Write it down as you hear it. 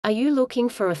Are you looking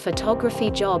for a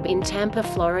photography job in Tampa,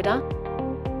 Florida?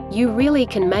 You really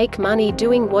can make money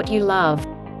doing what you love.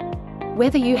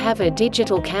 Whether you have a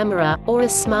digital camera or a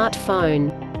smartphone,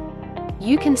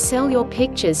 you can sell your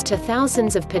pictures to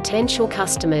thousands of potential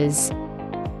customers.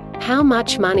 How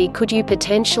much money could you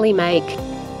potentially make?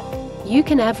 You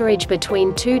can average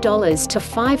between $2 to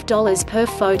 $5 per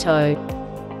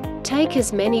photo. Take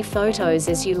as many photos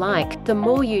as you like. The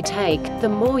more you take, the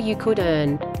more you could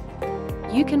earn.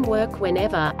 You can work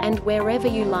whenever and wherever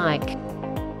you like.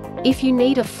 If you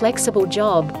need a flexible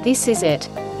job, this is it.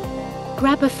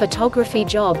 Grab a photography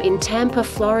job in Tampa,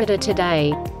 Florida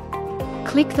today.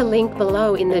 Click the link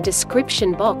below in the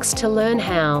description box to learn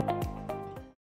how.